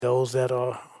those that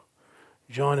are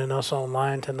joining us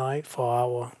online tonight for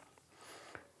our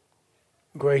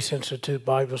Grace Institute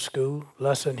Bible School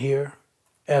lesson here.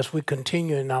 As we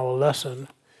continue in our lesson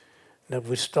that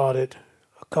we started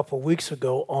a couple of weeks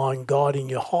ago on guarding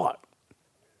your heart.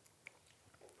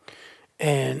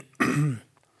 And,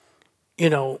 you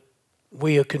know,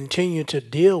 we'll continue to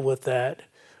deal with that,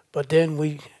 but then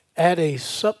we add a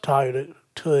subtitle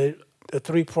to it, the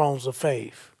three prongs of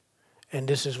faith. And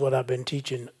this is what I've been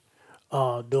teaching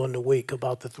during the week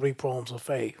about the three prongs of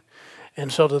faith.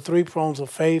 And so the three prongs of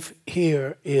faith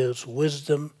here is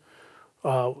wisdom,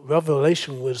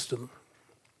 revelation wisdom,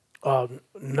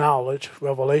 knowledge,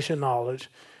 revelation knowledge,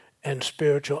 and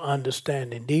spiritual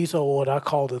understanding. These are what I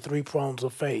call the three prongs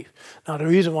of faith. Now, the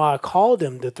reason why I call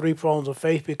them the three prongs of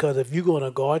faith, because if you're going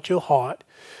to guard your heart,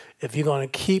 if you're going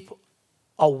to keep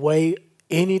away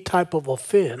any type of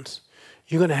offense,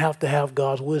 you're going to have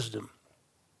God's wisdom.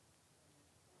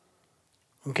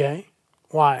 Okay?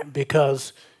 Why?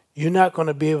 Because you're not going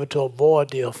to be able to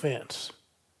avoid the offense.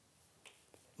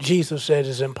 Jesus said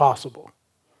it's impossible.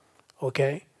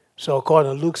 Okay? So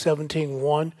according to Luke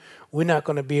 17:1, we're not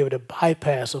going to be able to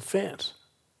bypass offense.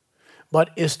 But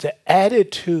it's the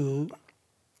attitude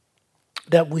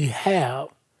that we have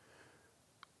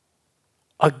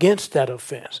against that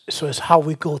offense. So it's how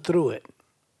we go through it.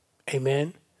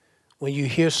 Amen? When you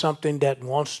hear something that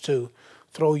wants to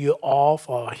throw you off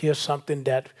or hear something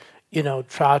that,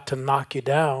 try to knock you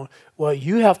down, well,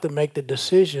 you have to make the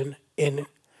decision in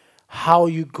how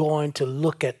you're going to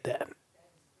look at that.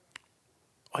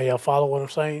 Are y'all follow what I'm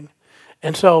saying?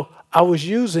 And so I was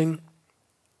using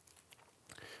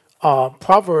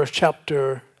Proverbs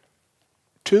chapter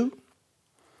 2.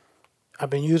 I've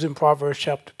been using Proverbs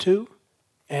chapter 2.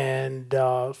 And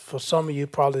for some of you,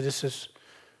 this is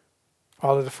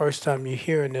probably the first time you're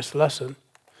hearing this lesson.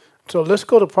 So let's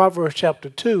go to Proverbs chapter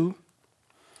 2.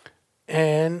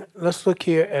 And let's look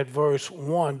here at verse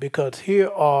 1, because here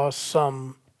are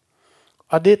some,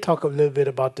 I did talk a little bit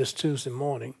about this Tuesday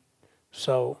morning.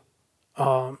 So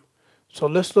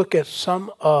let's look at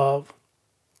some of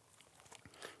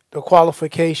the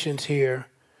qualifications here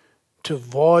to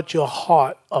guard your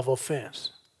heart of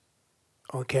offense.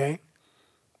 Okay?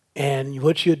 And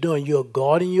what you're doing, you're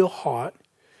guarding your heart.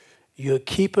 You're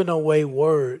keeping away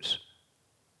words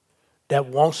that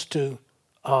wants to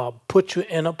put you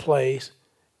in a place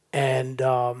and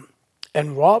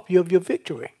rob you of your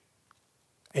victory.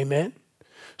 Amen?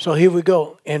 So here we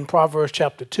go in Proverbs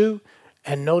chapter 2.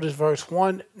 And notice verse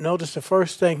 1. Notice the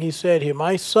first thing he said here.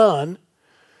 My son,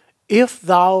 if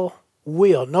thou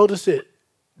will. Notice it.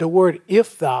 The word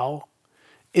if thou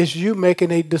is you making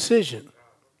a decision.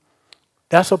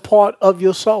 That's a part of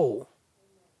your soul.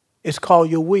 It's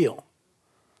called your will.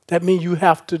 That means you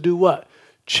have to do what?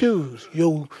 Choose.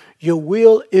 Your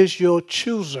will is your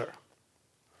chooser.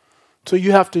 So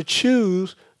you have to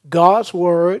choose God's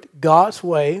word, God's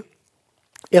way.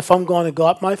 If I'm going to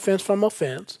guard my fence from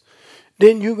offense,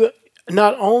 then you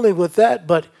not only with that,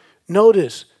 but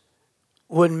notice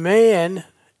when man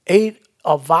ate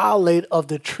or violated of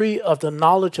the tree of the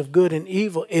knowledge of good and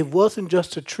evil, it wasn't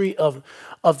just a tree of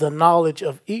the knowledge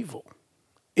of evil.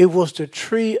 It was the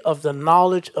tree of the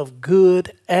knowledge of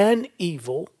good and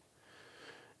evil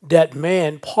that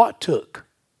man partook.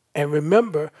 And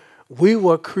remember, we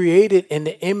were created in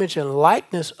the image and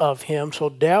likeness of him. So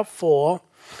therefore,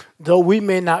 though we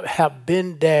may not have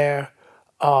been there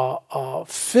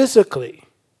physically,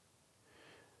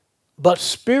 but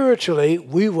spiritually,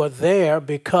 we were there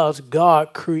because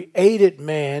God created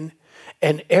man,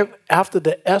 and after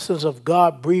the essence of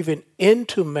God breathing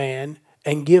into man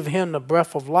and give him the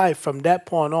breath of life, from that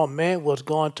point on, man was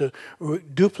going to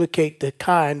duplicate the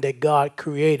kind that God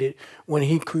created when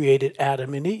he created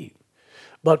Adam and Eve.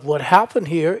 But what happened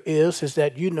here is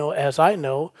that as I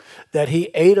know, that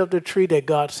he ate of the tree that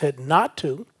God said not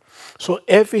to. So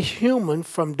every human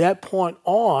from that point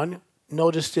on,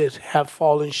 notice this, have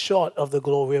fallen short of the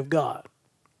glory of God.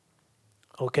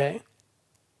 Okay?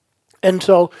 And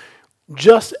so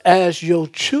just as your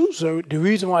chooser, the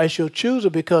reason why it's your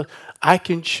chooser, because I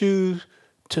can choose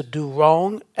to do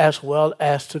wrong as well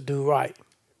as to do right.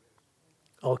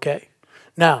 Okay?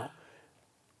 Now,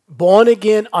 born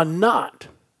again or not,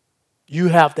 you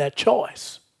have that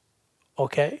choice.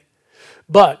 Okay?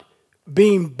 But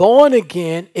being born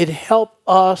again, it helped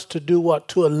us to do what?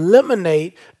 To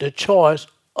eliminate the choice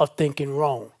of thinking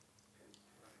wrong.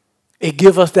 It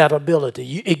gives us that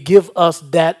ability. It gives us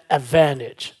that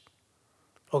advantage.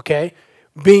 Okay?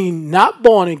 Being not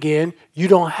born again, you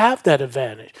don't have that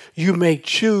advantage. You may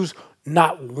choose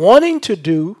not wanting to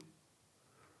do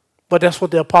But that's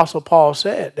what the Apostle Paul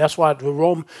said. That's why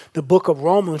the book of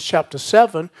Romans chapter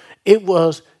 7, it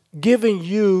was giving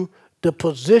you the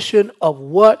position of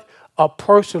what a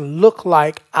person looked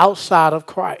like outside of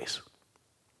Christ.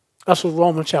 That's what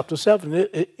Romans chapter 7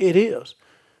 it is.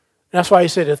 That's why he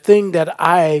said, the thing that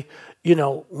I,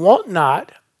 want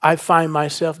not, I find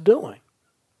myself doing.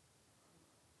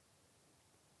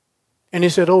 And he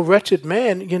said, oh, wretched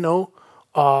man,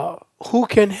 who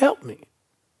can help me?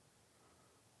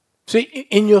 See,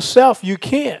 in yourself, you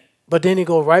can't. But then he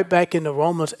go right back into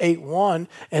Romans 8:1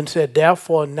 and said,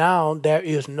 therefore now there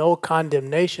is no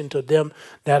condemnation to them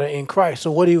that are in Christ.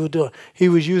 So what he was doing, he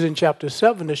was using chapter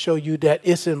 7 to show you that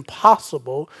it's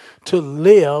impossible to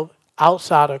live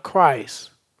outside of Christ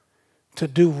to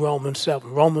do Romans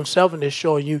 7. Romans 7 is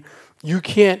showing you you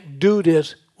can't do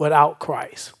this without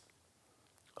Christ.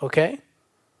 Okay?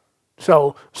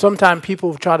 So sometimes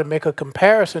people try to make a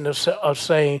comparison of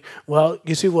saying, well,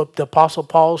 you see what the Apostle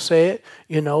Paul said,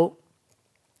 in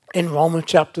Romans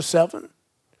chapter 7.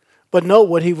 But no,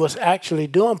 what he was actually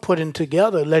doing, putting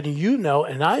together, letting you know,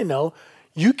 and I know,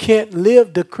 you can't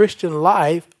live the Christian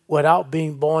life without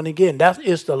being born again. That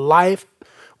is the life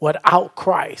without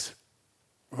Christ.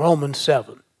 Romans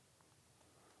 7.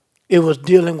 It was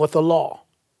dealing with the law.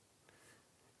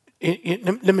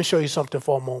 Let me show you something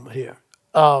for a moment here.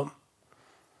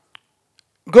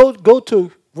 Go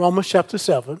to Romans chapter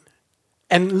 7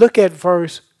 and look at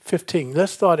verse 15.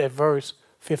 Let's start at verse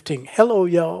 15. Hello,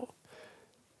 y'all.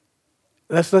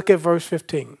 Let's look at verse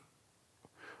 15.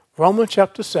 Romans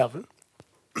chapter 7.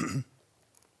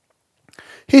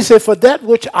 He said, for that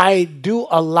which I do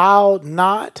allow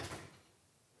not,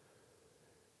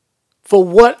 for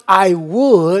what I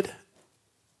would,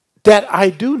 that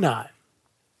I do not.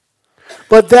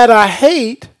 But that I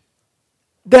hate,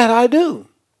 that I do.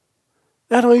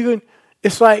 That don't even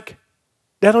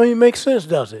make sense,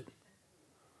 does it?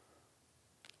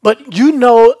 But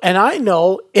and I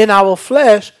know in our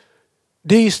flesh,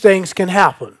 these things can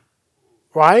happen,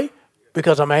 right?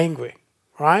 Because I'm angry,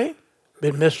 right?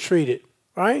 Been mistreated,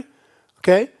 right?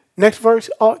 Okay, next verse,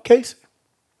 Casey.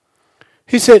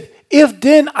 He said, if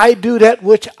then I do that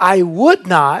which I would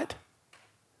not,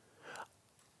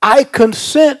 I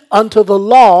consent unto the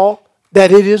law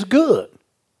that it is good.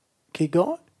 Keep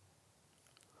going.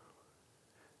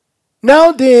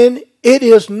 Now then, it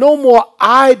is no more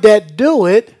I that do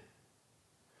it.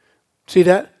 See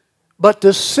that? But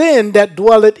the sin that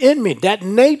dwelleth in me, that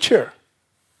nature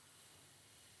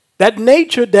that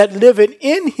liveth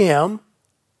in him,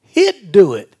 it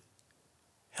do it.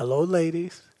 Hello,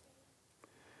 ladies.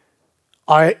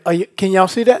 All right, can y'all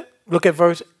see that? Look at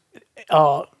verse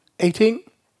 18.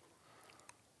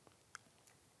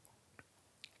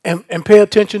 And pay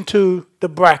attention to the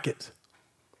brackets.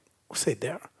 What's it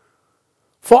there?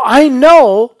 For I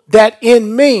know that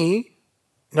in me,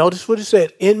 notice what it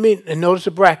said, in me, and notice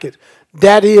the brackets,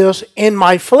 that is in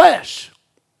my flesh,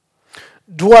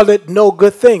 dwelleth no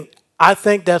good thing. I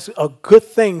think that's a good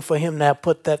thing for him to have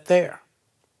put that there.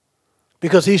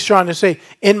 Because he's trying to say,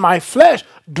 in my flesh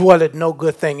dwelleth no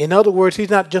good thing. In other words, he's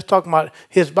not just talking about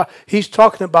his body. He's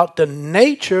talking about the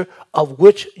nature of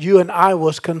which you and I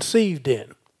was conceived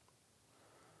in.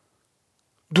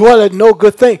 Dwelleth no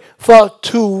good thing. For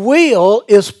to will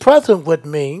is present with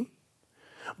me,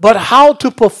 but how to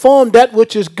perform that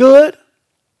which is good,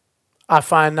 I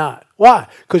find not. Why?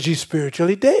 Because you're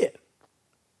spiritually dead.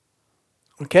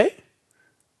 Okay?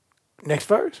 Next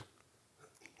verse.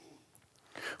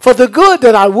 For the good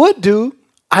that I would do,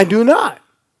 I do not.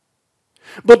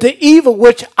 But the evil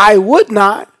which I would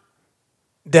not,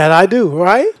 that I do,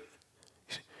 right?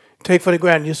 Take for the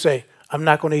granted, you say, I'm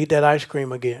not going to eat that ice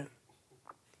cream again.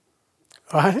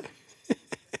 Right?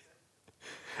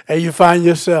 And you find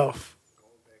yourself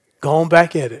going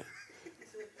back at it.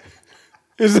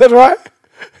 Is that right?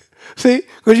 See,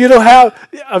 because you don't have,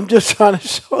 I'm just trying to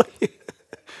show you.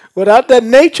 Without that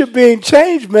nature being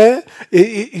changed, man,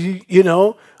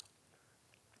 it's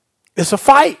a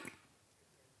fight.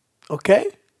 Okay?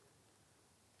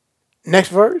 Next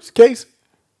verse, Casey.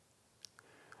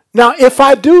 Now, if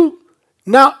I do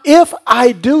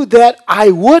that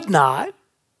I would not,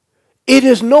 it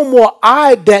is no more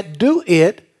I that do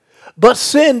it, but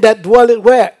sin that dwelleth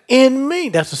where? In me.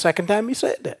 That's the second time he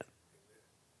said that.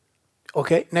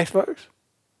 Okay, next verse.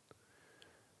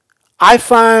 I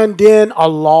find then a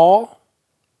law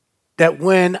that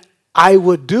when I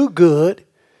would do good,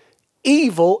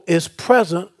 evil is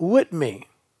present with me.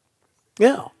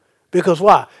 Yeah, because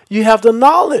why? You have the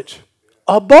knowledge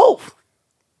of both.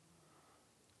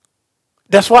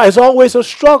 That's why it's always a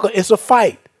struggle. It's a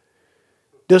fight.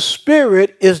 The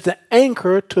spirit is the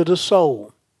anchor to the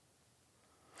soul.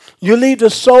 You leave the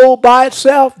soul by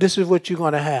itself, this is what you're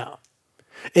going to have.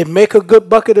 It make a good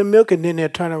bucket of milk, and then they'll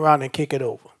turn around and kick it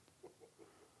over.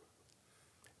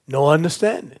 No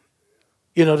understanding.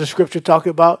 You know, the scripture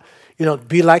talking about, you know,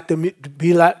 be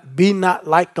not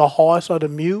like the horse or the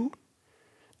mule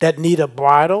that need a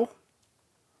bridle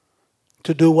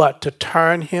to do what? To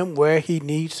turn him where he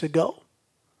needs to go.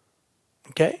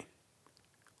 Okay?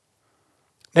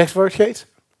 Next verse, Case.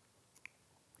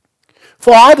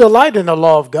 For I delight in the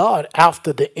law of God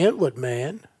after the inward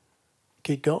man.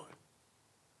 Keep going.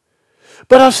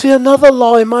 But I see another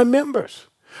law in my members.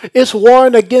 It's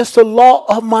warring against the law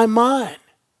of my mind.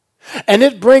 And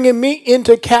it's bringing me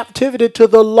into captivity to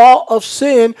the law of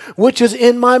sin, which is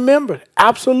in my members.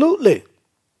 Absolutely.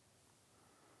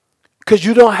 Because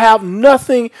you don't have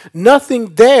nothing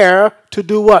there to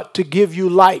do what? To give you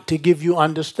light, to give you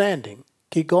understanding.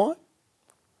 Keep going.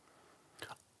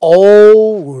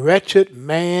 Oh, wretched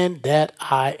man that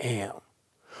I am.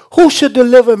 Who should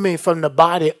deliver me from the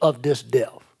body of this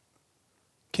death?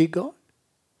 Keep going.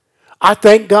 I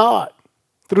thank God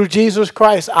through Jesus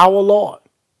Christ our Lord.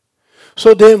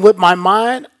 So then with my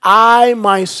mind, I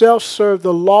myself serve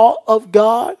the law of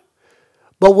God,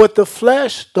 but with the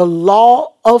flesh, the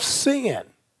law of sin.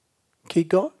 Keep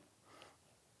going.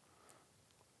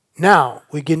 Now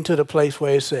we get into the place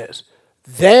where it says,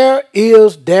 there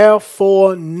is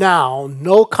therefore now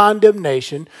no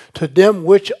condemnation to them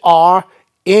which are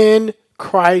in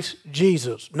Christ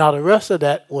Jesus. Now the rest of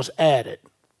that was added.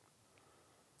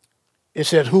 It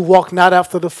said, who walk not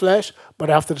after the flesh, but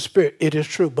after the Spirit. It is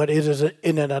true, but it is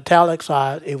in an italic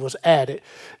side, it was added.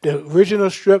 The original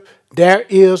strip, there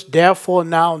is therefore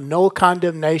now no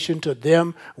condemnation to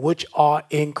them which are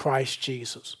in Christ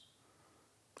Jesus.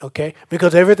 Okay?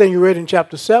 Because everything you read in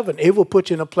chapter 7, it will put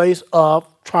you in a place of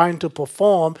trying to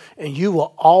perform, and you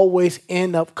will always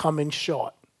end up coming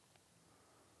short.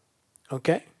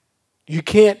 Okay? You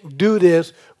can't do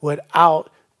this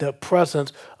without the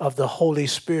presence of the Holy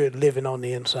Spirit living on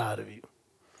the inside of you.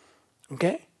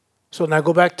 Okay? So now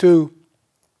go back to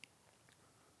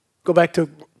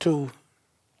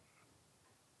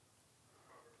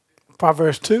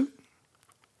Proverbs 2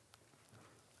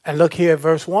 and look here at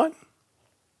verse 1.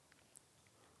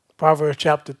 Proverbs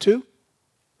chapter 2.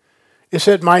 It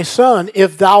said, my son,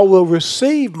 if thou wilt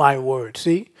receive my word,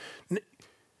 see,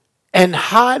 and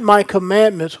hide my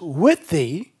commandments with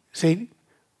thee, see,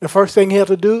 the first thing he has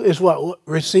to do is what?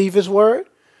 Receive his word.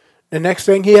 The next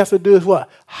thing he has to do is what?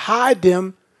 Hide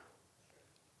them,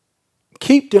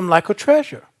 keep them like a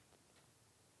treasure.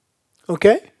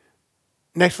 Okay?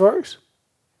 Next verse.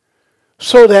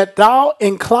 So that thou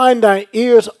incline thy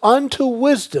ears unto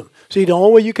wisdom. See, the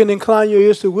only way you can incline your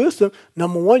ears to wisdom,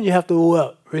 number one, you have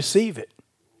to receive it.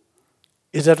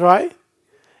 Is that right?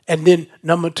 And then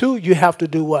number two, you have to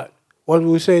do what? What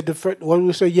do we say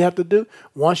you have to do?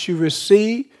 Once you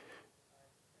receive,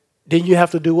 then you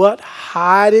have to do what?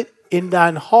 Hide it in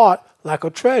thine heart like a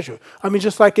treasure. I mean,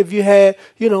 just like if you had,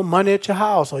 money at your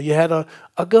house or you had a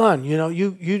gun, you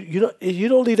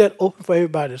don't leave that open for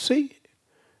everybody to see.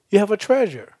 You have a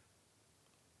treasure.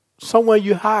 Somewhere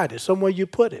you hide it, somewhere you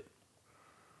put it.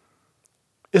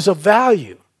 It's a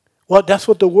value. Well, that's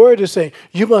what the word is saying.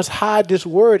 You must hide this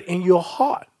word in your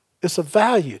heart. It's a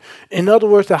value. In other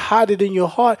words, to hide it in your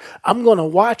heart, I'm going to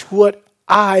watch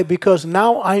because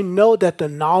now I know that the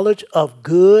knowledge of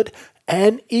good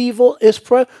and evil is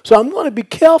present. So I'm going to be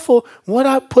careful what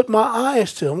I put my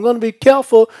eyes to. I'm going to be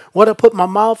careful what I put my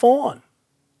mouth on.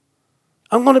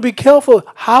 I'm going to be careful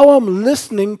how I'm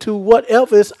listening to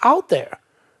whatever is out there.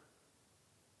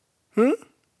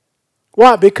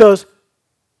 Why? Because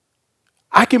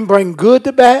I can bring good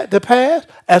to pass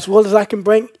as well as I can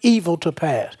bring evil to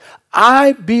pass.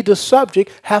 I, be the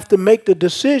subject, have to make the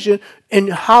decision in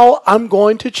how I'm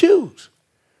going to choose.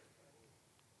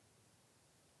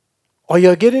 Are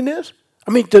you getting this?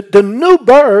 I mean, the new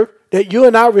birth that you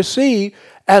and I receive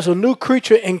as a new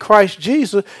creature in Christ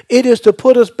Jesus, it is to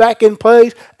put us back in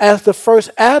place as the first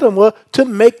Adam was, to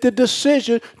make the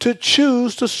decision to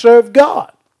choose to serve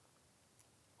God.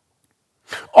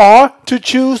 Or to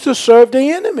choose to serve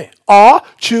the enemy. Or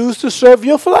choose to serve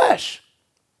your flesh.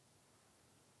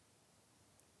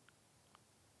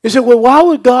 You say, well, why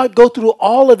would God go through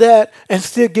all of that and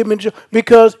still give me joy?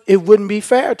 Because it wouldn't be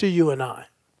fair to you and I.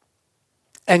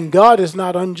 And God is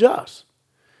not unjust.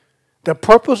 The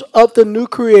purpose of the new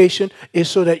creation is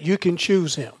so that you can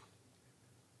choose him.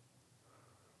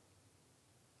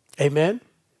 Amen?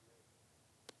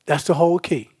 That's the whole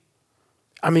key.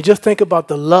 I mean, just think about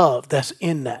the love that's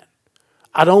in that.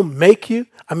 I don't make you.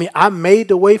 I mean, I made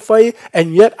the way for you,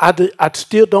 and yet I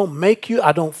still don't make you.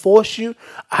 I don't force you.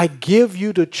 I give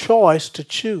you the choice to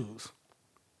choose.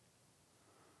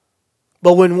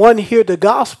 But when one hear the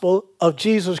gospel of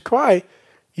Jesus Christ,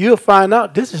 you'll find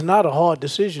out this is not a hard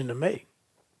decision to make.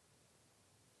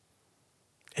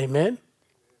 Amen?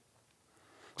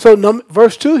 So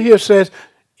verse 2 here says,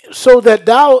 so that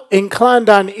thou incline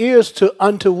thine ears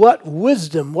unto what?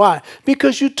 Wisdom. Why?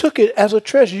 Because you took it as a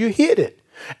treasure. You hid it.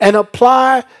 And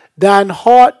apply thine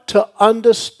heart to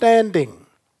understanding.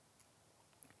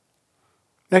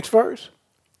 Next verse.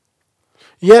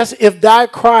 Yes, if thou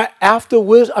cry after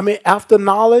wisdom, after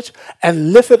knowledge,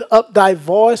 and lift up thy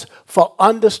voice for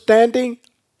understanding,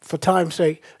 for time's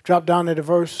sake, drop down to the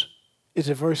verse. Is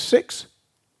it verse 6?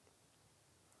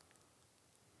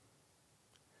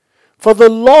 For the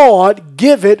Lord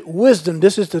giveth wisdom.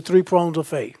 This is the three prongs of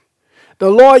faith. The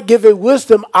Lord giveth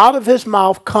wisdom. Out of his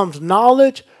mouth comes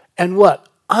knowledge and what?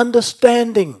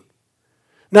 Understanding.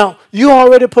 Now, you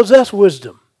already possess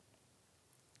wisdom.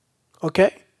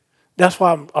 Okay? That's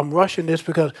why I'm rushing this,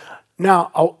 because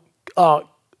now,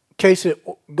 Casey,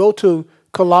 go to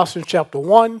Colossians chapter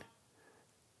 1,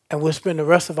 and we'll spend the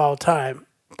rest of our time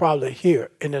probably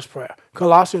here in this prayer.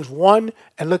 Colossians 1,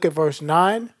 and look at verse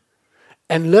 9.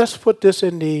 And let's put this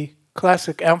in the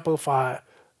Classic Amplifier,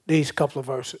 these couple of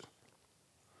verses.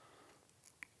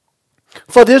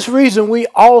 For this reason, we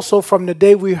also, from the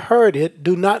day we heard it,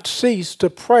 do not cease to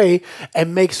pray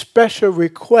and make special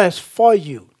requests for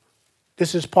you.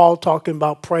 This is Paul talking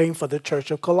about praying for the church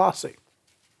of Colossae.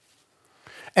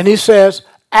 And he says,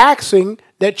 asking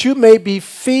that you may be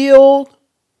filled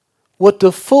with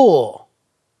the full,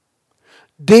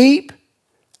 deep,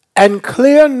 and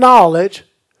clear knowledge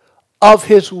of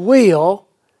his will.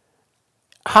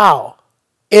 How?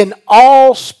 In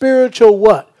all spiritual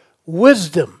what?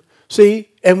 Wisdom. See,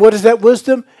 and what is that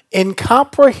wisdom? In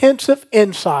comprehensive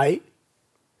insight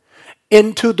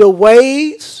into the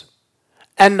ways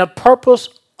and the purpose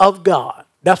of God.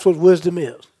 That's what wisdom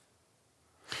is.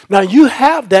 Now you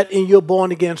have that in your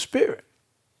born again spirit.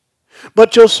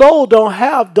 But your soul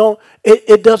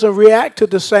it doesn't react to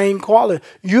the same quality.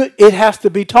 It has to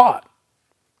be taught.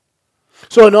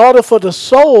 So in order for the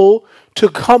soul to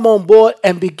come on board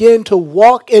and begin to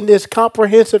walk in this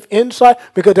comprehensive insight,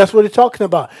 because that's what he's talking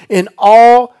about. In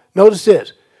all, notice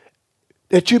this,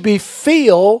 that you be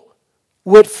filled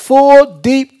with full,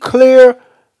 deep, clear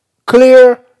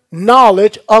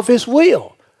knowledge of his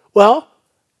will. Well,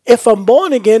 if I'm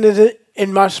born again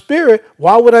in my spirit,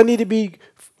 why do I need to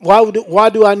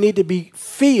be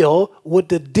filled with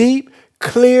the deep,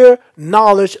 clear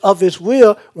knowledge of his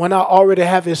will when I already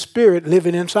have his spirit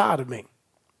living inside of me?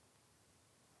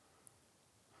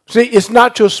 See, it's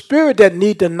not your spirit that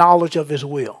needs the knowledge of his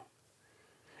will.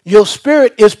 Your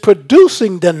spirit is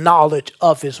producing the knowledge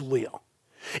of his will.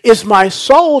 It's my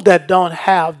soul that don't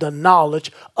have the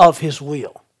knowledge of his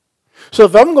will. So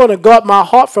if I'm going to guard my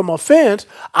heart from offense,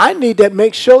 I need to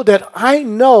make sure that I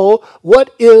know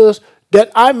what is, that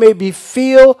I may be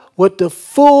filled with the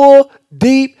full,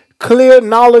 deep, clear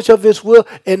knowledge of his will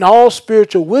in all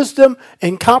spiritual wisdom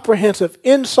and comprehensive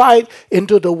insight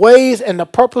into the ways and the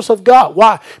purpose of God.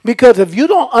 Why? Because if you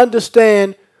don't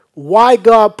understand why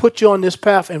God put you on this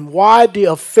path and why the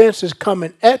offense is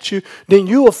coming at you, then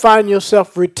you will find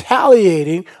yourself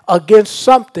retaliating against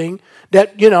something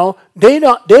that,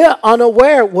 they're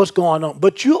unaware of what's going on.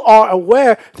 But you are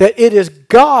aware that it is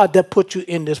God that put you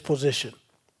in this position.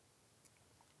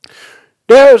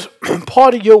 There's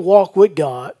part of your walk with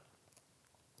God.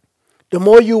 The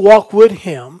more you walk with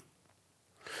him,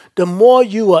 the more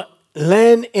you will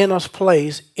land in a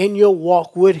place in your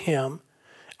walk with him,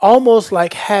 almost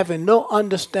like having no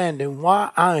understanding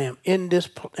why I am in this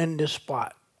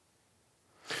spot.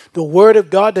 The word of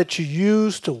God that you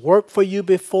used to work for you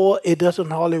before, it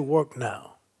doesn't hardly work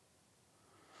now.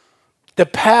 The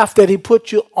path that he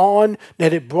put you on,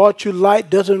 that it brought you light,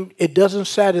 doesn't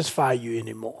satisfy you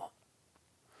anymore.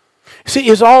 See,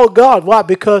 it's all God. Why?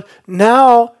 Because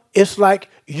now it's like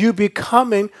you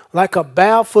becoming like a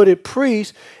barefooted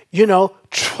priest,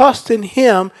 trusting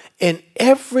him in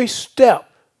every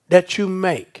step that you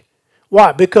make.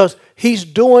 Why? Because he's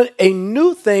doing a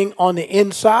new thing on the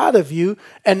inside of you,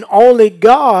 and only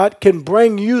God can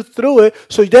bring you through it.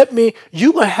 So that means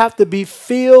you're going to have to be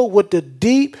filled with the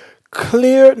deep,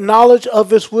 clear knowledge of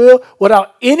his will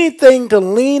without anything to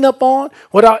lean upon,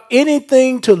 without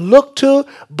anything to look to,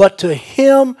 but to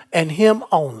him and him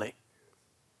only.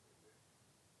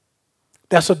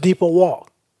 That's a deeper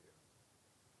walk.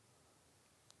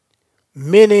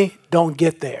 Many don't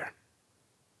get there.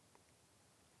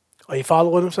 Are you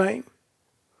following what I'm saying?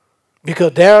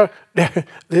 Because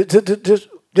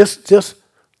just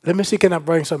let me see, can I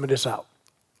bring some of this out?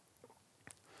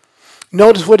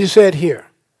 Notice what he said here.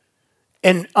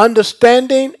 In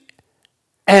understanding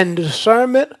and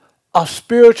discernment of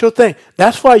spiritual things.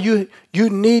 That's why you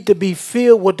need to be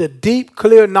filled with the deep,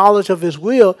 clear knowledge of his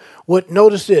will.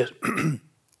 Notice this.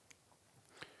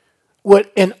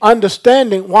 In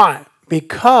understanding, why?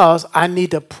 Because I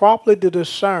need to properly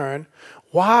discern,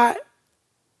 why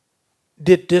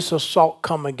did this assault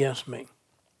come against me?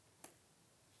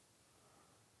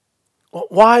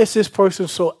 Why is this person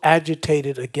so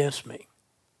agitated against me?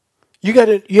 You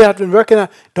have to recognize,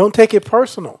 don't take it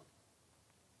personal.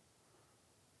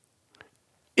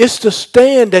 It's the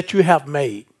stand that you have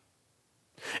made.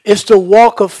 It's the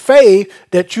walk of faith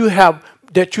that you have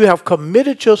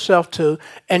committed yourself to,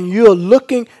 and you're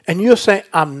looking and you're saying,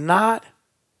 I'm not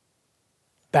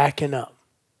backing up.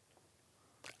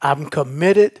 I'm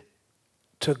committed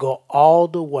to go all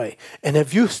the way. And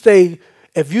if you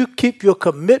keep your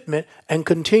commitment and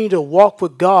continue to walk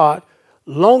with God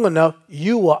long enough,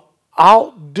 you will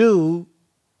outdo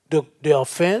the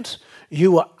offense.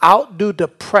 You will outdo the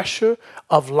pressure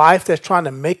of life that's trying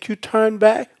to make you turn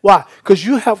back. Why? Because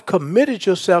you have committed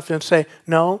yourself and say,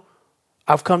 no,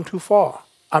 I've come too far.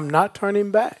 I'm not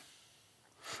turning back.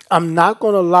 I'm not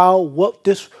going to allow what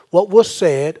was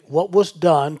said, what was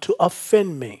done to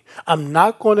offend me. I'm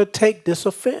not going to take this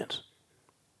offense.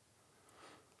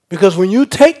 Because when you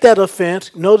take that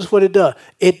offense, notice what it does.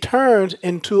 It turns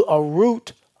into a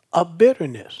root of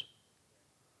bitterness.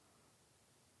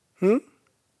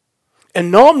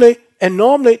 And normally,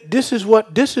 this is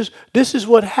what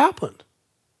happened.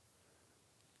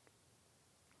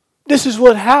 This is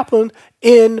what happened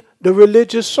in the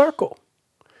religious circle.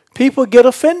 People get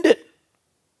offended.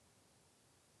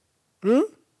 They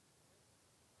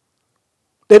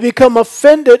become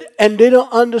offended and they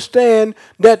don't understand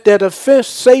that offense,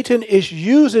 Satan is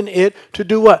using it to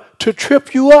do what? To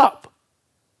trip you up.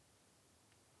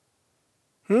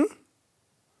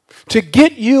 To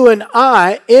get you and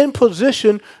I in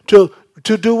position to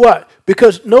do what?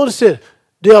 Because notice this,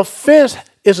 the offense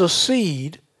is a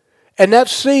seed, and that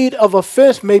seed of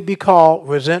offense may be called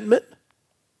resentment,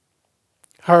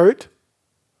 hurt,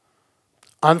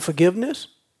 unforgiveness.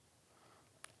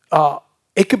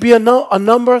 It could be a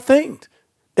number of things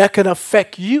that can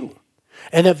affect you.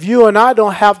 And if you and I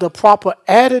don't have the proper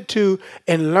attitude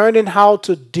in learning how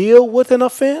to deal with an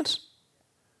offense,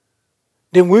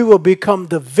 then we will become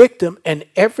the victim, and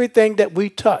everything that we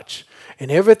touch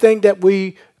and everything that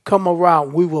we come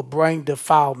around, we will bring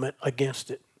defilement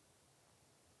against it.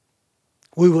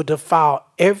 We will defile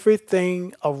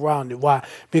everything around it. Why?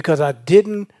 Because I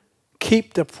didn't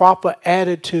keep the proper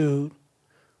attitude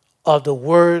of the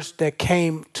words that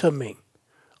came to me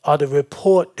or the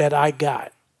report that I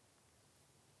got.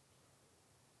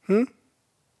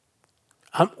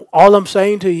 All I'm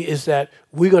saying to you is that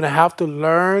we're going to have to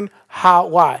learn how.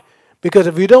 Why? Because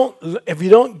if you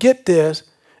don't get this,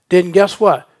 then guess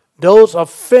what? Those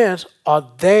offenses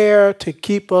are there to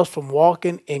keep us from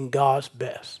walking in God's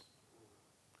best.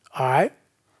 All right?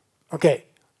 Okay.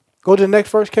 Go to the next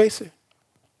verse, Casey.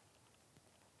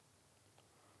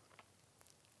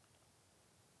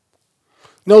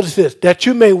 Notice this, that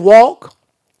you may walk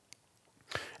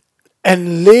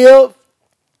and live.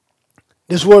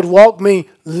 This word walk means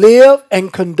live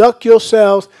and conduct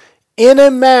yourselves in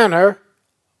a manner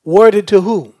worded to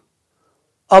who?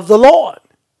 Of the Lord.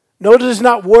 Notice it's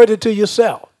not worded to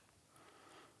yourself.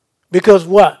 Because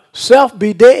what? Self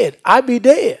be dead. I be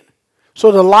dead.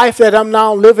 So the life that I'm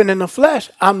now living in the flesh,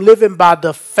 I'm living by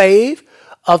the faith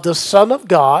of the Son of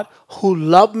God who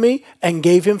loved me and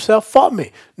gave himself for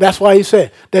me. That's why he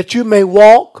said that you may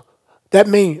walk. That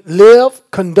means live,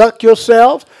 conduct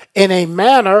yourselves in a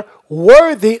manner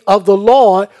worthy of the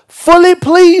Lord, fully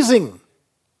pleasing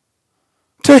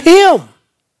to him.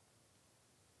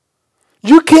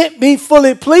 You can't be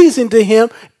fully pleasing to him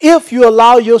if you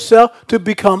allow yourself to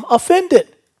become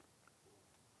offended.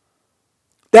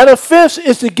 That offense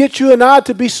is to get you and I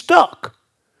to be stuck.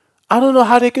 I don't know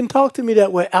how they can talk to me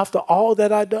that way after all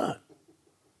that I've done.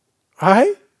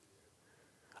 Right?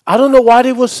 I don't know why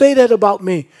they will say that about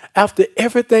me after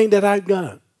everything that I've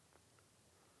done.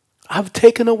 I've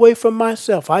taken away from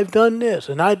myself. I've done this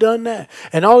and I've done that.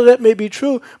 And all of that may be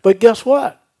true, but guess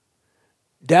what?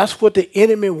 That's what the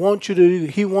enemy wants you to do.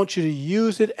 He wants you to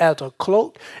use it as a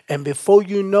cloak, and before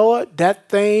you know it, that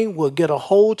thing will get a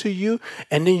hold to you,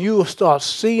 and then you will start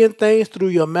seeing things through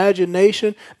your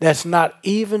imagination that's not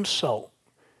even so.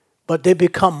 But they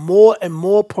become more and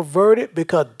more perverted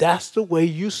because that's the way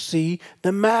you see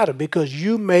the matter. Because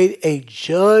you made a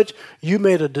judge, you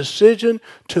made a decision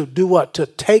to do what? To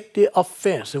take the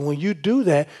offense. And when you do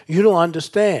that, you don't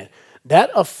understand.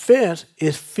 That offense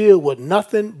is filled with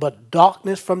nothing but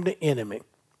darkness from the enemy.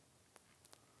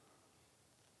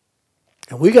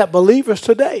 And we got believers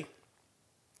today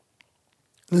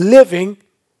living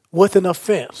with an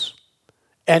offense.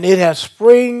 And it has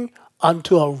spring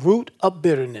unto a root of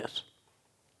bitterness.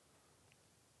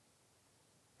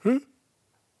 I'm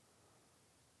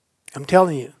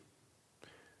telling you,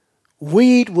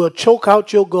 weed will choke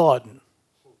out your garden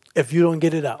if you don't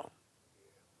get it out.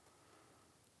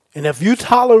 And if you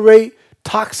tolerate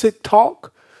toxic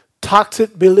talk,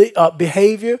 toxic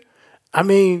behavior, I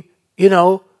mean,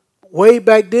 way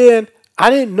back then, I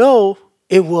didn't know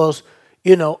it was,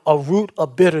 a root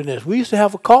of bitterness. We used to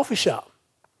have a coffee shop.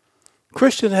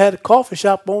 Christians had a coffee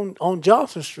shop on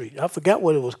Johnson Street. I forgot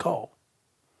what it was called.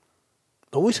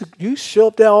 But you show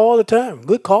up there all the time.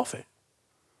 Good coffee.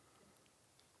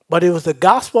 But it was the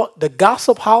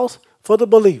gossip house for the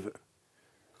believer.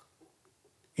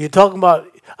 You're talking about,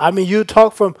 you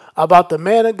talk about the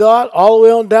man of God all the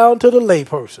way on down to the lay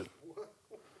person.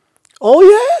 Oh,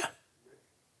 yeah.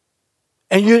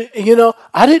 And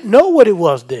I didn't know what it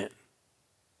was then.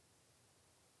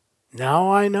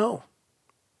 Now I know.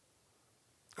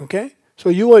 Okay? So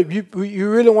you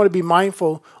really want to be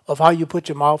mindful of how you put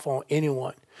your mouth on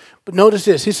anyone. But notice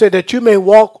this. He said that you may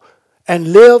walk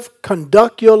and live,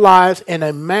 conduct your lives in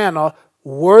a manner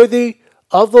worthy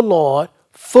of the Lord,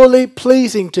 fully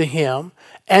pleasing to him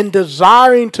and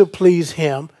desiring to please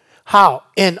him. How?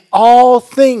 In all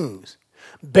things,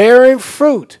 bearing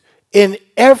fruit in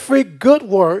every good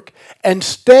work and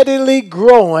steadily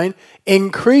growing,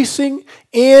 increasing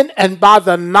in and by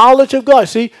the knowledge of God.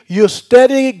 See, you're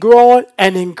steadily growing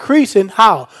and increasing.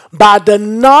 How? By the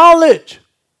knowledge.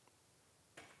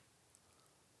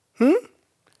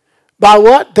 By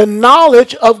what? The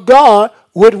knowledge of God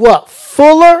with what?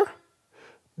 Fuller,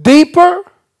 deeper,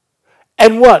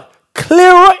 and what?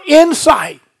 Clearer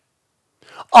insight,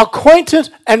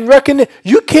 acquaintance, and recognition.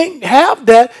 You can't have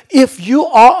that if you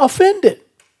are offended.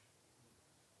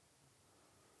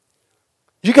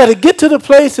 You got to get to the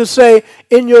place to say,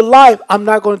 in your life, I'm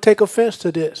not going to take offense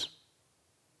to this.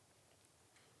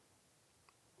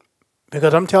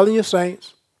 Because I'm telling you,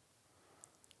 saints,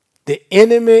 the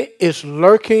enemy is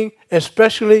lurking,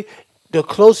 especially the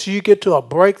closer you get to a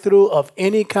breakthrough of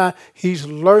any kind, he's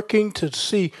lurking to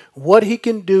see what he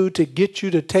can do to get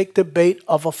you to take the bait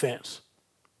of offense.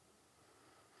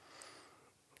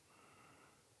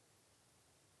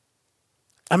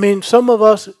 Some of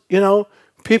us,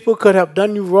 people could have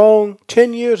done you wrong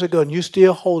 10 years ago and you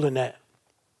still holding that.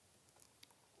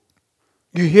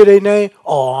 You hear their name,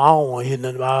 oh, I don't want to hear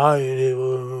nothing about it.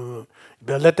 You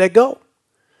better let that go.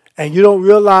 And you don't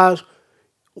realize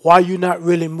why you're not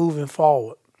really moving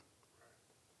forward.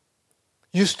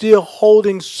 You're still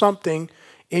holding something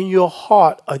in your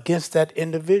heart against that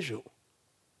individual.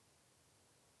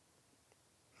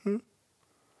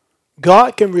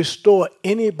 God can restore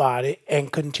anybody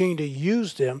and continue to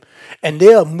use them, and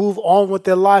they'll move on with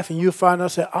their life, and you find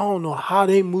out, say, I don't know how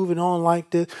they moving on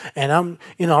like this, and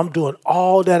I'm doing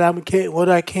all that what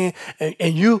I can,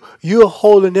 and you're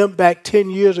holding them back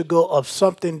 10 years ago of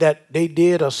something that they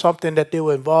did or something that they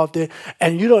were involved in,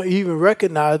 and you don't even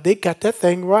recognize they got that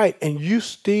thing right, and you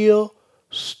still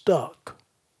stuck.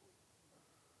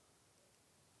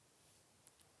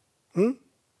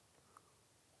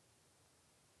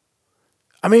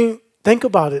 Think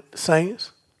about it,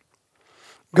 saints.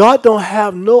 God don't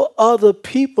have no other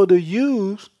people to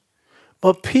use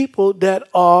but people that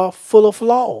are full of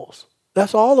flaws.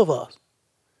 That's all of us.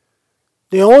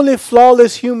 The only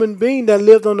flawless human being that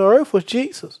lived on the earth was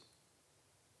Jesus.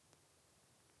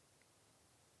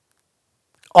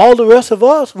 All the rest of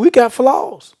us, we got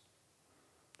flaws.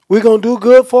 We're going to do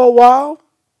good for a while,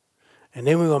 and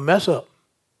then we're going to mess up.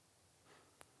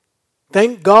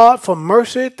 Thank God for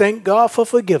mercy. Thank God for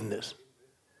forgiveness.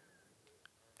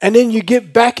 And then you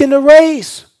get back in the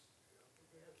race.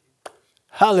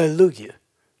 Hallelujah.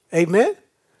 Amen.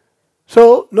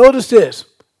 So notice this.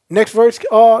 Next verse,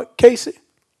 Casey.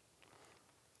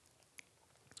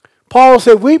 Paul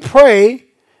said, we pray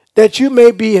that you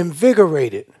may be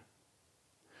invigorated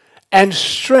and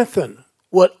strengthened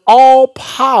with all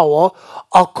power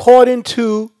according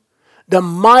to the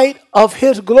might of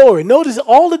his glory. Notice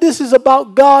all of this is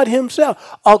about God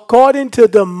himself. According to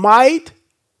the might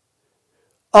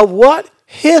of what?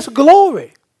 His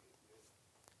glory.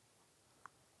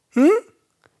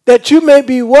 That you may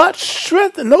be what?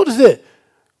 Strengthened. Notice it.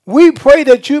 We pray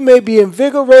that you may be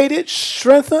invigorated,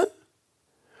 strengthened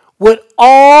with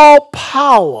all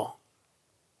power,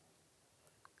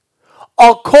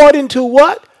 according to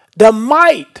what? The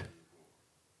might.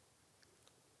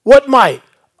 What might?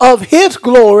 Of his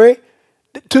glory,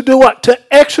 to do what? To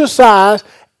exercise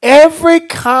every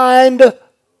kind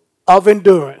of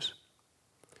endurance.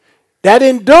 That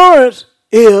endurance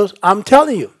is, I'm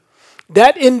telling you,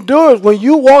 that endurance, when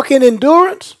you walk in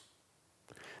endurance,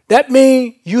 that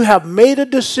means you have made a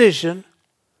decision,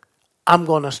 I'm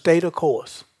going to stay the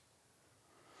course.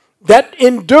 That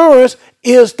endurance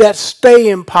is that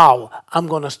staying power. I'm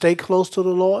going to stay close to the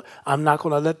Lord. I'm not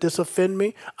going to let this offend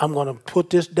me. I'm going to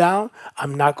put this down.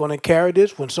 I'm not going to carry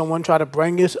this. When someone try to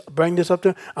bring this up to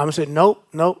me, I'm going to say, no,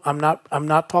 I'm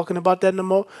not talking about that no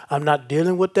more. I'm not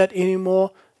dealing with that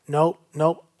anymore. No.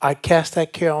 I cast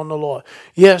that care on the Lord.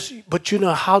 Yes, but you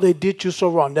know how they did you so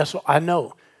wrong. That's what I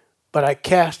know. But I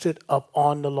cast it up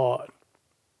on the Lord.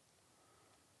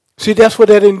 See, that's what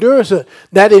that endurance is.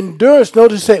 That endurance,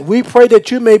 notice that we pray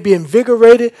that you may be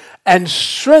invigorated and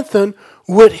strengthened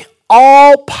with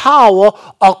all power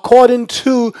according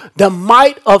to the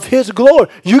might of his glory.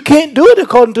 You can't do it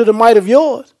according to the might of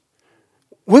yours.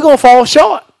 We're going to fall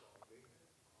short.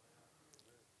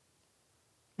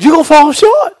 You're going to fall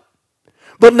short.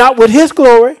 But not with his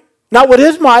glory, not with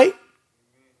his might.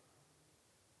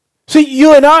 See,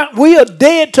 you and I, we are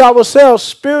dead to ourselves,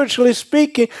 spiritually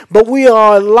speaking, but we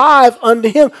are alive unto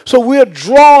him. So we're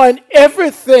drawing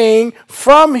everything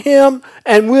from him,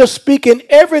 and we're speaking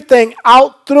everything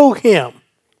out through him.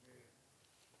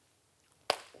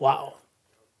 Wow.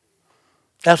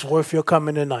 That's worth your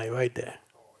coming tonight right there.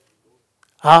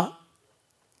 Huh?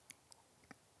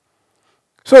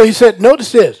 So he said,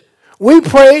 notice this. We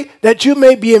pray that you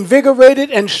may be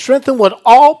invigorated and strengthened with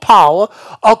all power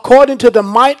according to the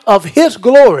might of his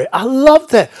glory. I love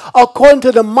that. According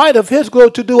to the might of his glory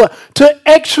to do what? To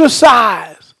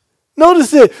exercise.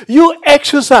 Notice it. You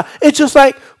exercise. It's just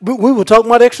like we were talking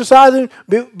about exercising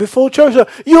before church.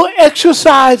 You're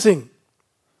exercising.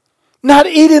 Not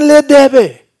eating Little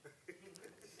Debbie.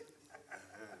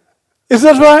 Is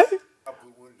that right?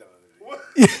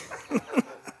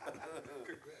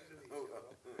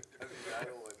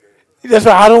 That's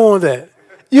right. I don't want that.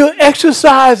 You're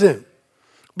exercising.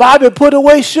 Bobby put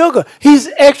away sugar. He's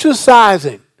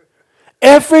exercising.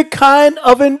 Every kind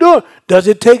of endurance. Does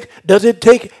it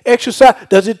take exercise?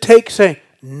 Does it take saying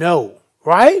no?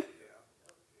 Right?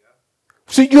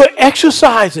 See, you're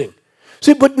exercising.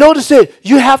 See, but notice it.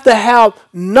 You have to have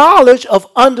knowledge of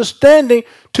understanding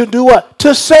to do what?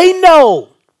 To say no.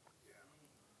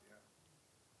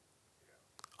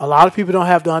 A lot of people don't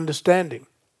have the understanding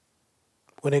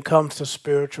when it comes to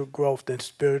spiritual growth and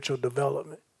spiritual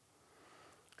development.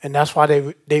 And that's why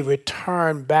they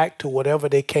return back to whatever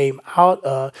they came out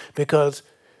of, because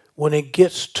when it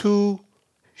gets too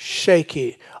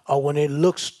shaky or when it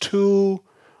looks too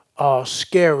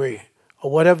scary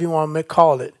or whatever you want to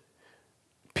call it,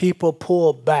 people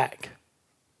pull back.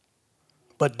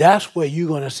 But that's where you're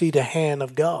going to see the hand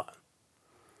of God.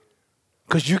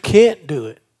 Because you can't do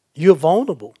it. You're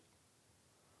vulnerable.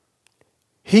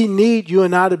 He needs you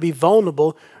and I to be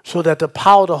vulnerable so that the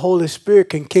power of the Holy Spirit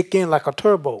can kick in like a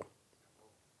turbo.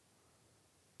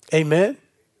 Amen?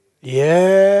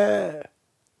 Yeah.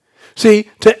 See,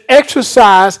 to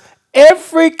exercise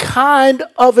every kind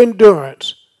of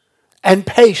endurance and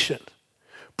patience,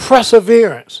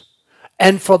 perseverance,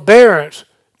 and forbearance,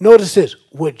 notice this,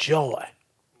 with joy.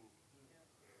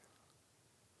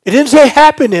 It didn't say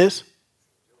happiness.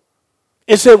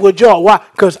 It said with joy. Why?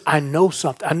 Because I know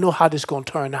something. I know how this is going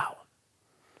to turn out.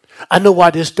 I know why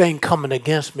this thing coming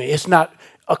against me. It's not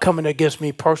coming against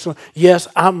me personally. Yes,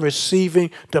 I'm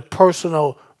receiving the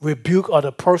personal rebuke or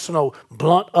the personal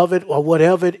blunt of it or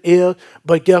whatever it is.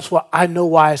 But guess what? I know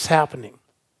why it's happening.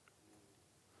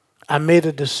 I made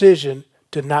a decision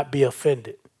to not be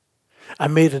offended. I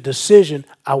made a decision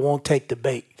I won't take the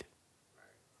bait.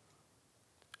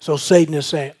 So Satan is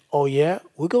saying, oh yeah,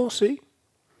 we're going to see.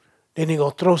 Then he's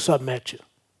going to throw something at you.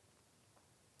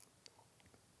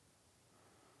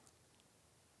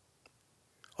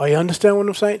 Are you understand what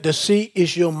I'm saying? The seed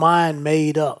is your mind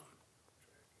made up.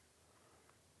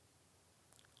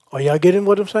 Are y'all getting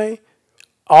what I'm saying?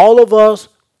 All of us,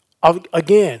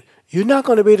 again, you're not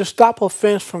going to be able to stop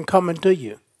offense from coming to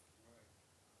you.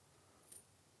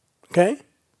 Okay?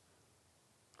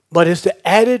 But it's the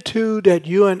attitude that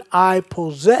you and I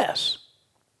possess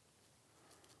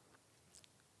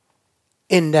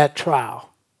in that trial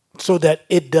so that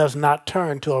it does not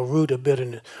turn to a root of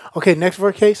bitterness. Okay, next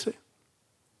verse, Casey.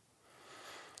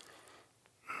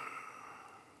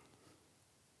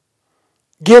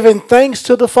 giving thanks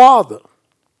to the Father.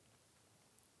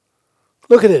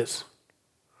 Look at this.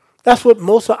 That's what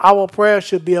most of our prayers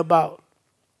should be about.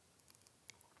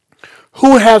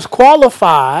 Who has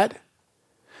qualified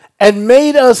and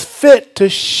made us fit to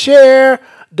share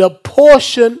the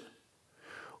portion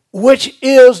which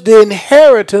is the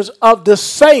inheritance of the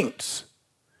saints,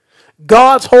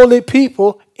 God's holy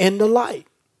people in the light.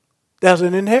 That's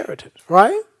an inheritance,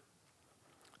 right?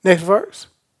 Next verse.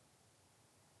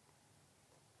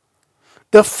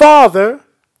 The Father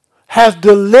has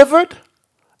delivered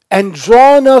and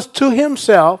drawn us to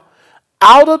himself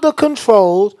out of the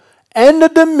controls and the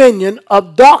dominion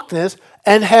of darkness,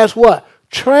 and has what?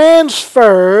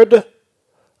 Transferred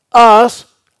us,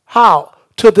 how?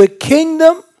 To the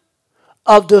kingdom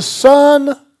of the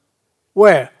Son,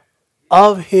 where?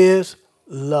 Of his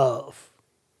love.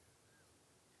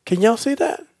 Can y'all see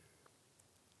that?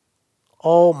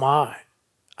 Oh my.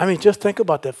 I mean, just think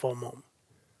about that for a moment.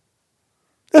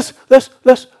 Let's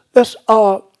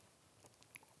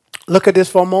look at this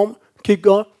for a moment. Keep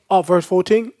going. Verse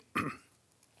 14.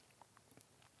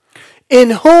 In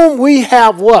whom we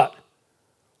have what?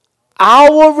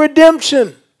 Our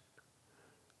redemption.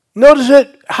 Notice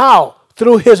it how?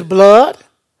 Through his blood,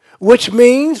 which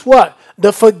means what?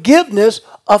 The forgiveness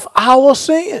of our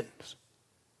sins.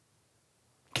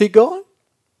 Keep going.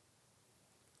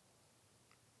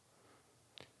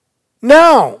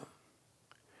 Now,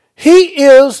 he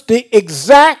is the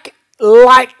exact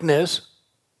likeness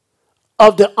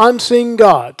of the unseen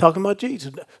God. Talking about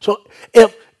Jesus. So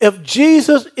if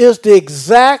Jesus is the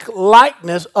exact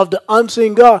likeness of the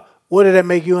unseen God, what did that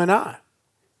make you and I?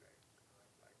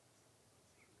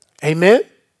 Amen?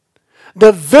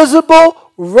 The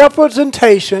visible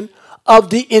representation of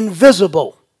the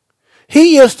invisible.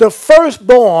 He is the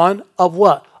firstborn of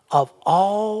what? Of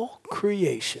all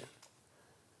creation.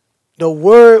 The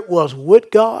Word was with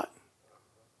God.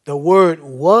 The Word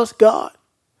was God.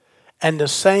 And the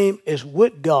same is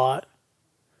with God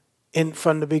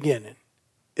from the beginning.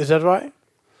 Is that right?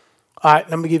 All right,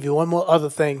 let me give you one more other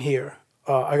thing here.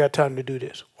 I got time to do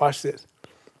this. Watch this.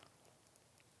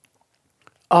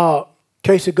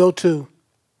 Casey, go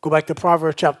back to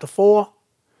Proverbs chapter 4,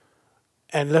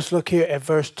 and let's look here at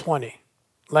verse 20.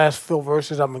 Last 4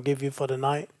 verses I'm going to give you for the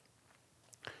night.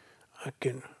 I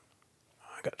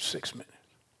got 6 minutes.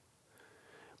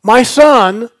 My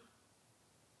son,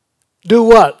 do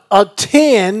what?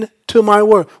 Attend to my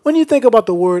word. When you think about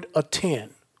the word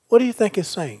attend, what do you think it's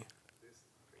saying?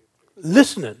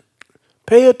 Listening.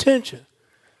 Pay attention.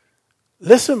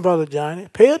 Listen, Brother Johnny.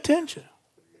 Pay attention.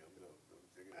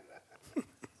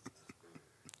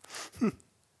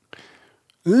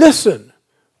 Listen.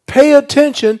 Pay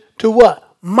attention to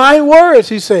what? My words,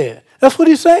 he said. That's what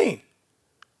he's saying.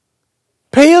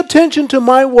 Pay attention to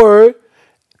my word.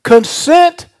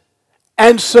 Consent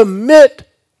and submit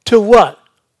to what?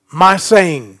 My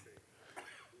saying.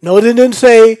 No, it didn't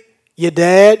say your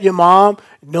dad, your mom.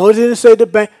 No, it didn't say the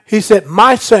bank. He said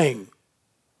my saying.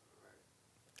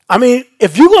 I mean,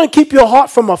 if you're going to keep your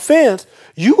heart from offense,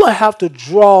 you're going to have to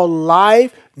draw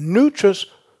life nutrients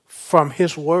from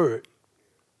his word.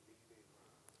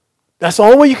 That's the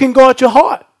only way you can guard your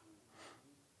heart.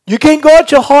 You can't guard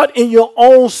your heart in your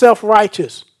own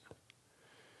self-righteous,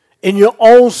 in your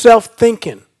own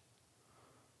self-thinking.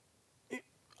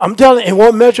 I'm telling you, it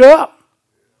won't measure up.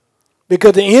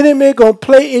 Because the enemy is going to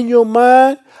play in your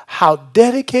mind how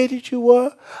dedicated you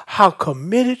were, how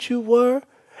committed you were,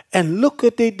 and look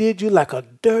what they did you like a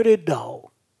dirty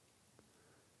dog.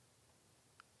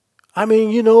 I mean,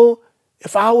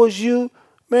 if I was you,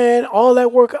 man, all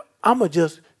that work, I'm going to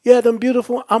just, them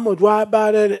beautiful, I'm going to drive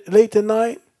by that late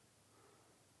tonight.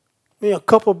 Me a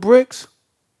couple bricks.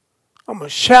 I'm going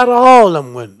to shatter all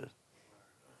them windows.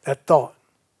 That thought.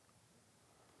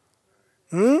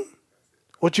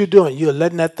 What you doing? You're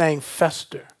letting that thing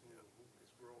fester.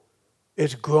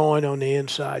 It's growing on the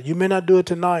inside. You may not do it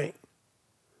tonight.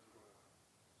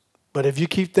 But if you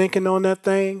keep thinking on that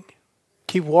thing,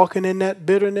 keep walking in that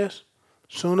bitterness,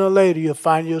 sooner or later you'll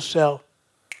find yourself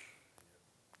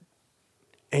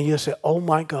and you'll say, oh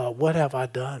my God, what have I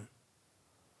done?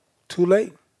 Too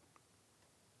late.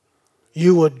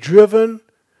 You were driven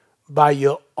by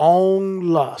your own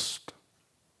lust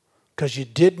because you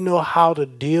didn't know how to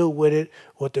deal with it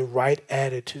with the right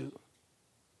attitude.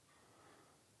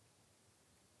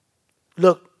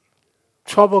 Look,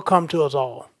 trouble come to us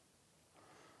all.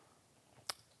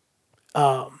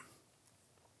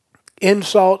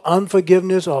 Insult,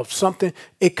 unforgiveness, or something,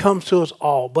 it comes to us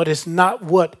all. But it's not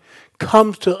what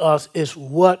comes to us, it's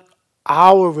what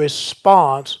our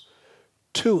response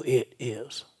to it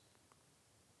is.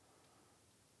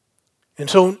 And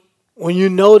so when you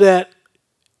know that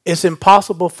it's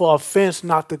impossible for offense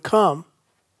not to come,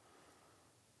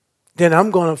 then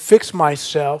I'm going to fix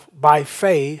myself by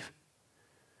faith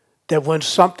that when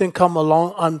something come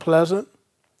along unpleasant,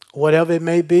 whatever it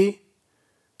may be,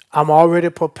 I'm already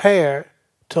prepared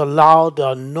to allow the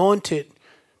anointing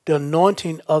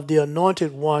of the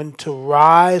anointed one to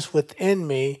rise within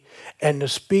me and to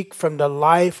speak from the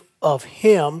life of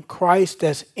him, Christ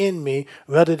that's in me,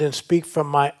 rather than speak from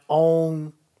my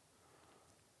own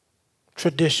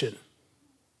tradition,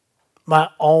 my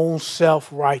own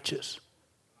self-righteous.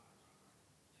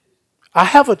 I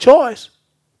have a choice,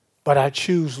 but I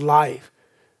choose life.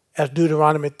 As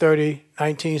Deuteronomy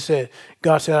 30:19 said,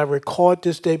 God said, I record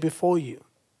this day before you.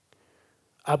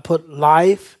 I put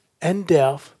life and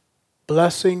death,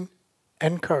 blessing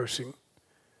and cursing.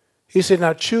 He said,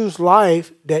 now choose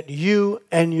life that you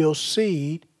and your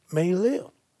seed may live.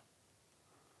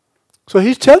 So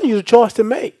he's telling you the choice to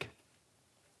make.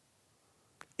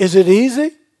 Is it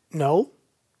easy? No.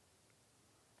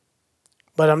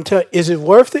 But I'm telling you, is it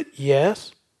worth it?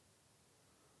 Yes.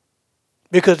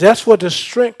 Because that's where the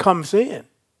strength comes in.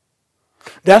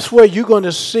 That's where you're going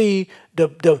to see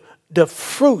the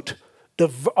fruit.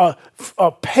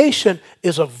 Patience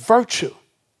is a virtue.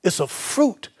 It's a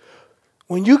fruit.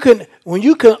 When you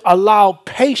can allow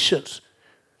patience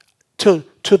to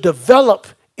develop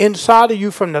inside of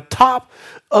you from the top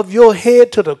of your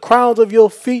head to the crowns of your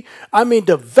feet, I mean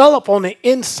develop on the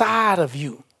inside of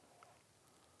you.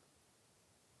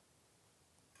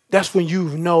 That's when you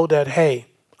know that, hey,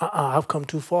 I've come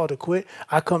too far to quit.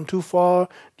 I come too far,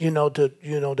 to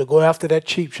go after that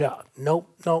cheap shot.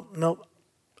 Nope.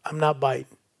 I'm not biting.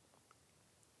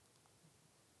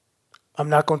 I'm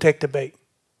not going to take the bait.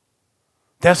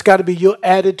 That's got to be your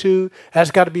attitude.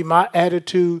 That's got to be my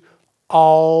attitude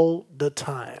all the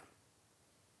time.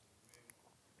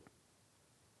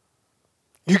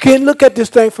 You can't look at this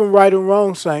thing from right and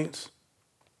wrong, saints.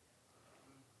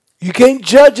 You can't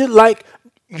judge it like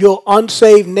your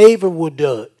unsaved neighbor would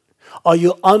do it or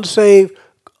your unsaved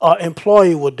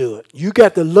employee would do it. You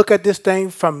got to look at this thing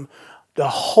from the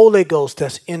Holy Ghost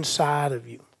that's inside of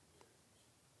you.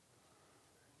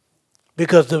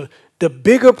 Because the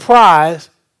bigger prize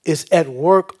is at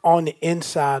work on the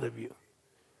inside of you.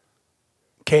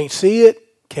 Can't see it,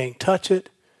 can't touch it,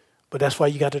 but that's why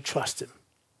you got to trust him.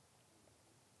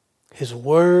 His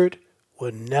word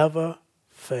will never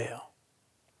fail.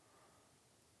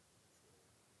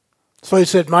 So he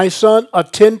said, my son,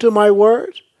 attend to my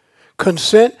words,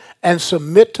 consent and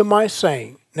submit to my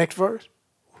saying. Next verse.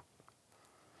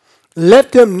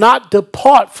 Let them not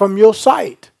depart from your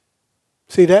sight.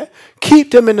 See that?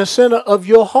 Keep them in the center of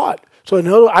your heart. So in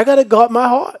other words, I got to guard my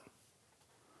heart.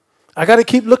 I got to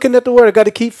keep looking at the word. I got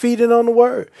to keep feeding on the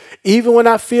word. Even when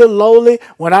I feel lowly,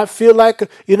 when I feel like,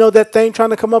 that thing trying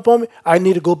to come up on me, I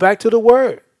need to go back to the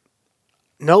word.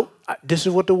 Nope, this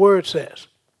is what the word says.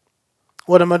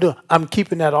 What am I doing? I'm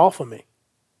keeping that off of me.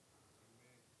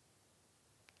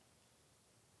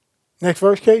 Next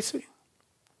verse, Casey.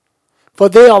 For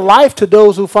they are life to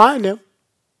those who find them,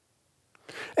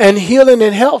 and healing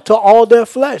and health to all their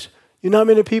flesh. You know how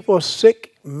many people are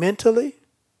sick mentally?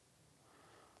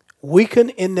 Weakened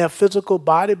in their physical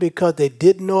body because they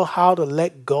didn't know how to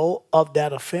let go of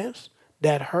that offense,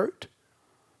 that hurt.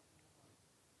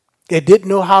 They didn't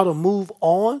know how to move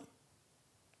on.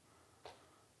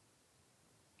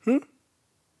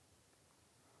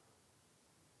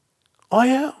 Oh,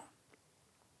 yeah.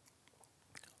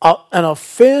 An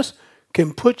offense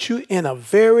can put you in a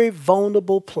very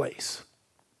vulnerable place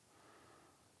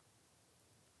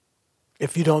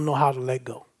if you don't know how to let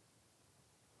go.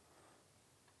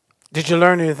 Did you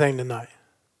learn anything tonight?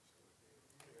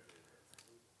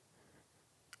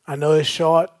 I know it's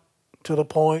short, to the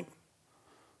point,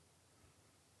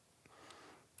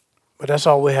 but that's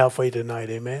all we have for you tonight,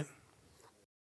 amen?